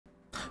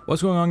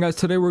What's going on, guys?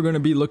 Today we're going to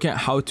be looking at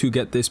how to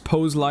get this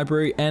pose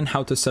library and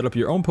how to set up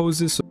your own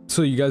poses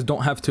so you guys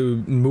don't have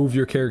to move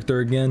your character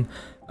again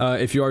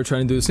if you are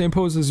trying to do the same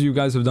poses you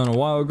guys have done a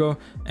while ago.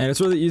 And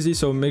it's really easy,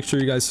 so make sure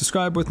you guys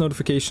subscribe with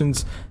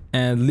notifications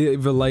and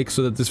leave a like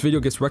so that this video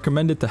gets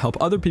recommended to help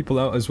other people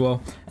out as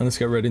well. And let's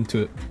get right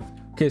into it.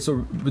 Okay,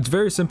 so it's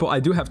very simple.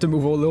 I do have to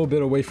move a little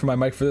bit away from my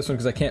mic for this one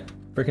because I can't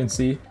freaking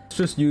see. Let's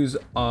just use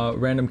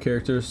random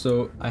characters.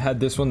 So I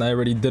had this one that I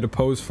already did a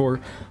pose for.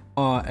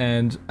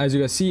 And as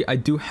you guys see, I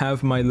do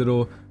have my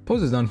little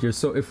poses down here.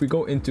 So if we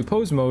go into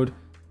pose mode,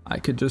 I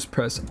could just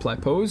press apply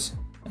pose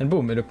and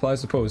boom, it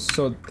applies the pose.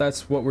 So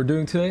that's what we're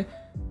doing today.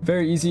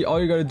 Very easy. All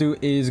you got to do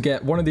is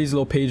get one of these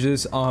little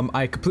pages.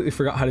 I completely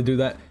forgot how to do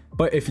that,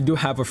 but if you do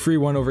have a free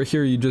one over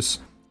here, you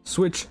just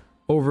switch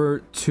over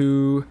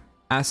to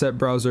asset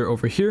browser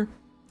over here.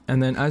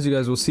 And then as you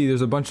guys will see,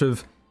 there's a bunch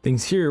of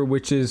things here,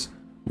 which is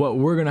what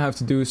we're gonna have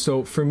to do.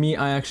 So for me,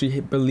 I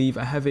actually believe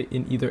I have it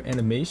in either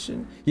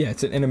animation. Yeah,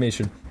 it's an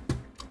animation.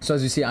 So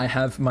as you see, I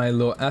have my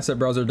little asset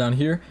browser down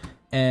here,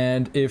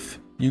 and if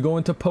you go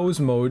into pose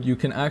mode, you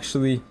can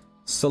actually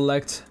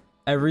select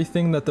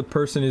everything that the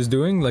person is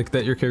doing, like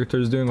that your character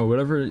is doing or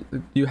whatever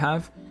you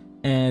have,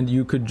 and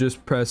you could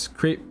just press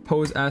create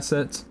pose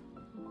assets.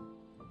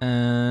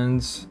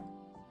 And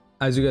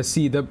as you guys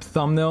see, the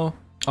thumbnail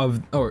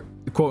of, or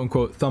quote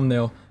unquote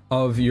thumbnail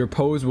of your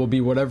pose will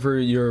be whatever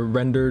your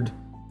rendered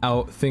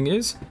out thing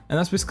is, and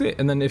that's basically it.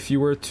 And then if you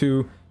were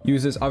to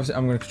use this, obviously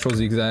I'm going to control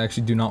Z because I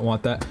actually do not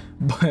want that,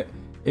 but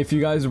if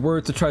you guys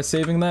were to try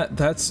saving that,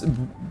 that's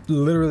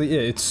literally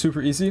it. It's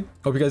super easy.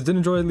 Hope you guys did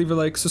enjoy it. Leave a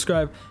like,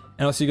 subscribe,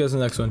 and I'll see you guys in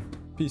the next one.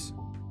 Peace.